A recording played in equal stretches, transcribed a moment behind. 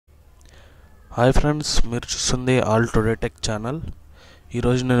Hi friends, మీరు చూస్తుంది all today tech channel.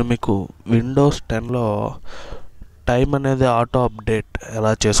 ఈరోజు నేను మీకు విండోస్ 10లో టైం అనేది ఆటో అప్డేట్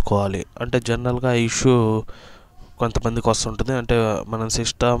ఎలా చేసుకోవాలి అంటే జనరల్గా ఇష్యూ కొంతమందికి వస్తుంటుంది. అంటే మనం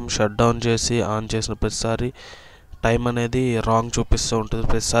సిస్టమ్ షట్ డౌన్ చేసి ఆన్ చేసిన ప్రతిసారి టైం అనేది రాంగ్ చూపిస్తూ ఉంటుంది,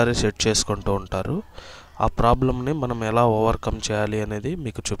 ప్రతిసారి సెట్ చేసుకుంటూ ఉంటారు. ఆ ప్రాబ్లమ్ని మనం ఎలా ఓవర్కమ్ చేయాలి అనేది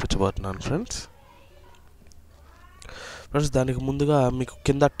మీకు చూపించబోతున్నాను ఫ్రెండ్స్. దానికి ముందుగా మీకు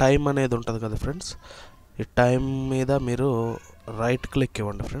కింద టైం అనేది ఉంటుంది కదా ఫ్రెండ్స్, ఈ టైం మీద మీరు రైట్ క్లిక్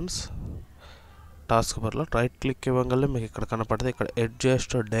ఇవ్వండి ఫ్రెండ్స్. టాస్క్ బార్లో రైట్ క్లిక్ ఇవ్వగానే మీకు ఇక్కడ కనపడుతుంది, ఇక్కడ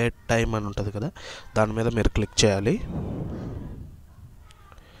అడ్జస్ట్ డేట్ టైం అని ఉంటుంది కదా, దాని మీద మీరు క్లిక్ చేయాలి.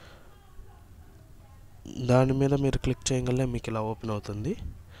 దాని మీద మీరు క్లిక్ చేయగలనే మీకు ఇలా ఓపెన్ అవుతుంది.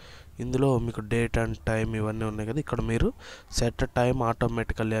 ఇందులో మీకు డేట్ అండ్ టైం ఇవన్నీ ఉన్నాయి కదా, ఇక్కడ మీరు సెట్ టైం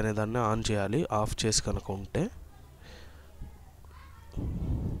ఆటోమేటికల్లీ అనే దాన్ని ఆన్ చేయాలి. ఆఫ్ చేసి కనుక ఉంటే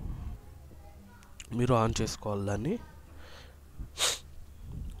మీరు ఆన్ చేసుకోవాలి దాన్ని.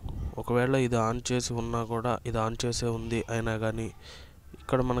 ఒకవేళ ఇది ఆన్ చేసి ఉన్నా కూడా, ఇది ఆన్ చేసే ఉంది అయినా కానీ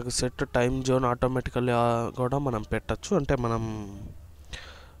ఇక్కడ మనకు సెట్ టైం జోన్ ఆటోమేటికల్లీ కూడా మనం పెట్టచ్చు. అంటే మనం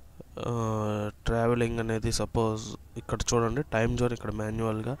ట్రావెలింగ్ అనేది సపోజ్ ఇక్కడ చూడండి, టైం జోన్ ఇక్కడ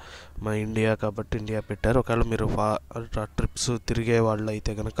మాన్యువల్గా మా ఇండియా కాబట్టి ఇండియా పెట్టారు. ఒకవేళ మీరు ట్రిప్స్ తిరిగే వాళ్ళు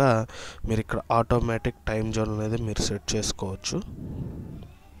అయితే కనుక మీరు ఇక్కడ ఆటోమేటిక్ టైం జోన్ అనేది మీరు సెట్ చేసుకోవచ్చు.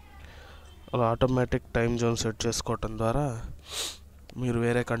 అలా ఆటోమేటిక్ టైం జోన్ సెట్ చేసుకోవటం ద్వారా మీరు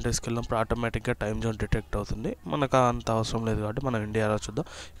వేరే కంట్రీస్కి వెళ్ళినప్పుడు ఆటోమేటిక్గా టైం జోన్ డిటెక్ట్ అవుతుంది. మనకు అంత అవసరం లేదు కాబట్టి మనం ఇండియాలో చూద్దాం.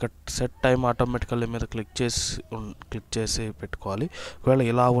 ఇక్కడ సెట్ టైం ఆటోమేటికల్లీ మీద క్లిక్ చేసి పెట్టుకోవాలి. ఒకవేళ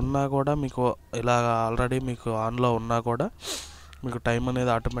ఇలా ఉన్నా కూడా, మీకు ఇలా ఆల్రెడీ మీకు ఆన్లో ఉన్నా కూడా మీకు టైం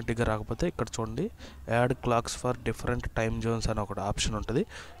అనేది ఆటోమేటిక్గా రాకపోతే ఇక్కడ చూడండి, add clocks for different time Jones అని ఒక ఆప్షన్ ఉంటుంది.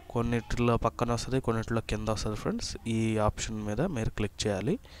 కొన్నిటిలో పక్కన వస్తుంది, కొన్నిటిలో కింద వస్తుంది ఫ్రెండ్స్. ఈ ఆప్షన్ మీద మీరు క్లిక్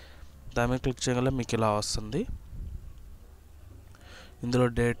చేయాలి. దాని మీద క్లిక్ చేయగల మీకు ఇలా వస్తుంది. ఇందులో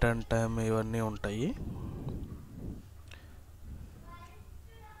డేట్ అండ్ టైం ఇవన్నీ ఉంటాయి.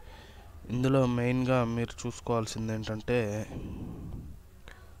 ఇందులో మెయిన్గా మీరు చూసుకోవాల్సింది ఏంటంటే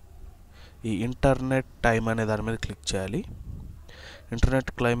ఈ ఇంటర్నెట్ టైం అనే దాని మీద క్లిక్ చేయాలి.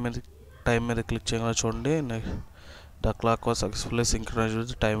 ఇంటర్నెట్ టైం మీద క్లిక్ చేయగానే చూడండి, the clock was successfully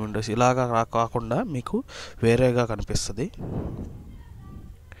synchronised time Windows ఇలాగా కాకుండా మీకు వేరేగా కనిపిస్తుంది.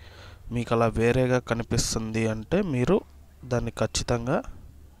 మీకు అలా వేరేగా కనిపిస్తుంది అంటే మీరు దాన్ని ఖచ్చితంగా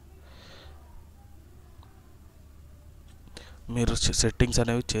మీరు సెట్టింగ్స్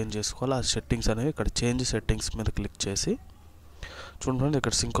అనేవి చేంజ్ చేసుకోవాలి. ఆ సెట్టింగ్స్ అనేవి ఇక్కడ చేంజ్ సెట్టింగ్స్ మీద క్లిక్ చేసి చూడండి,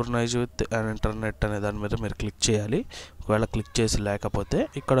 ఇక్కడ సింక్రనైజ్ విత్ ఇంటర్నెట్ అనే దాని మీద మీరు క్లిక్ చేయాలి. ఒకవేళ క్లిక్ చేసి లేకపోతే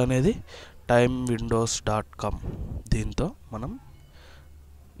ఇక్కడ అనేది timewindows.com దీంతో మనం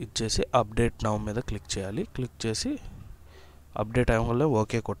ఇచ్చేసి అప్డేట్ నౌ మీద క్లిక్ చేయాలి. క్లిక్ చేసి అప్డేట్ అవ్వగానే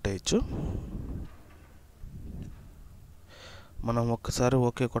ఓకే కొట్టేయచ్చు. మనం ఒక్కసారి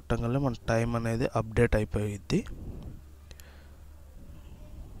ఓకే కొట్టగానే మన టైం అనేది అప్డేట్ అయిపోయిద్ది.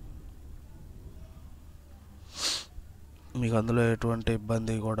 మీకు అందులో ఎటువంటి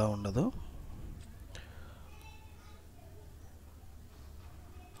ఇబ్బంది కూడా ఉండదు.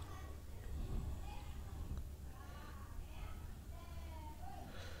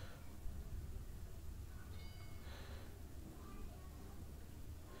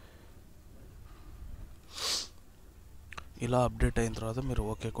 ఇలా అప్డేట్ అయిన తర్వాత మీరు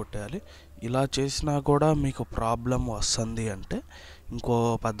ఓకే కొట్టేయాలి. ఇలా చేసినా కూడా మీకు ప్రాబ్లం వస్తుంది అంటే ఇంకో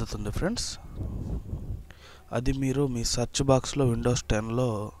పద్ధతి ఉంది ఫ్రెండ్స్. అది మీరు మీ సెర్చ్ బాక్స్లో విండోస్ 10లో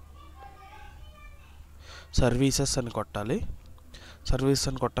సర్వీసెస్ అని కొట్టాలి. సర్వీసెస్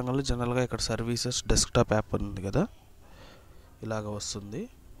అని కొట్టగానే జనరల్గా ఇక్కడ సర్వీసెస్ డెస్క్టాప్ యాప్ ఉంది కదా, ఇలాగ వస్తుంది.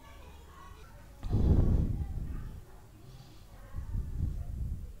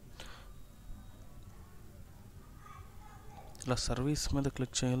 ఇలా సర్వీస్ మీద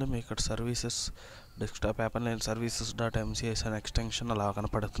క్లిక్ చేయగానే మీకు ఇక్కడ సర్వీసెస్ డెస్క్టాప్ యాప్ అని services.mcs అనే ఎక్స్టెన్షన్ అలా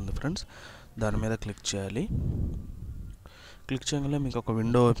కనపడుతుంది ఫ్రెండ్స్. దాని మీద క్లిక్ చేయాలి. క్లిక్ చేయగానే మీకు ఒక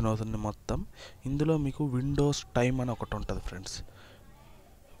విండో ఓపెన్ అవుతుంది మొత్తం. ఇందులో మీకు విండోస్ టైం అని ఒకటి ఉంటుంది ఫ్రెండ్స్.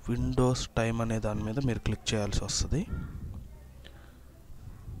 విండోస్ టైం అనే దాని మీద మీరు క్లిక్ చేయాల్సి వస్తుంది.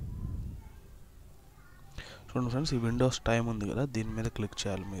 చూడండి ఫ్రెండ్స్, ఈ విండోస్ టైం ఉంది కదా, దీని మీద క్లిక్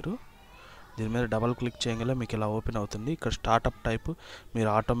చేయాలి. మీరు దీని మీద డబల్ క్లిక్ చేయగల మీకు ఇలా ఓపెన్ అవుతుంది. ఇక్కడ స్టార్టప్ టైప్ మీరు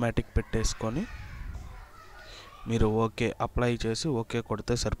ఆటోమేటిక్ పెట్టేసుకొని మీరు ఓకే అప్లై చేసి ఓకే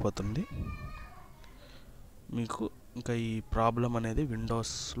కొడితే సరిపోతుంది. మీకు ఇంకా ఈ ప్రాబ్లం అనేది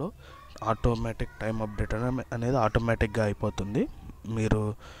విండోస్లో ఆటోమేటిక్ టైం అప్డేట్ అనేది ఆటోమేటిక్గా అయిపోతుంది. మీరు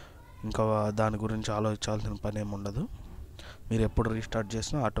ఇంకా దాని గురించి ఆలోచించాల్సిన పని ఏమి ఉండదు. మీరు ఎప్పుడు రీస్టార్ట్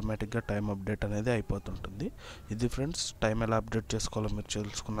చేసినా ఆటోమేటిక్గా టైం అప్డేట్ అనేది అయిపోతుంటుంది. ఇది ఫ్రెండ్స్, టైం ఎలా అప్డేట్ చేసుకోవాలో మీరు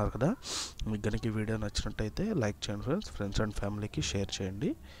తెలుసుకున్నారు కదా. మీకు కనుక ఈ వీడియో నచ్చినట్టయితే లైక్ చేయండి ఫ్రెండ్స్ అండ్ ఫ్యామిలీకి షేర్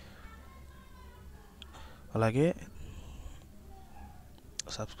చేయండి. అలాగే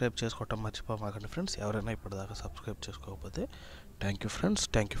సబ్స్క్రైబ్ చేసుకోవటం మర్చిపోమాకండి ఫ్రెండ్స్. ఎవరైనా ఇప్పటిదాకా సబ్స్క్రైబ్ చేసుకోకపోతే thank you friends,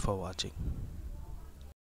 thank you for watching.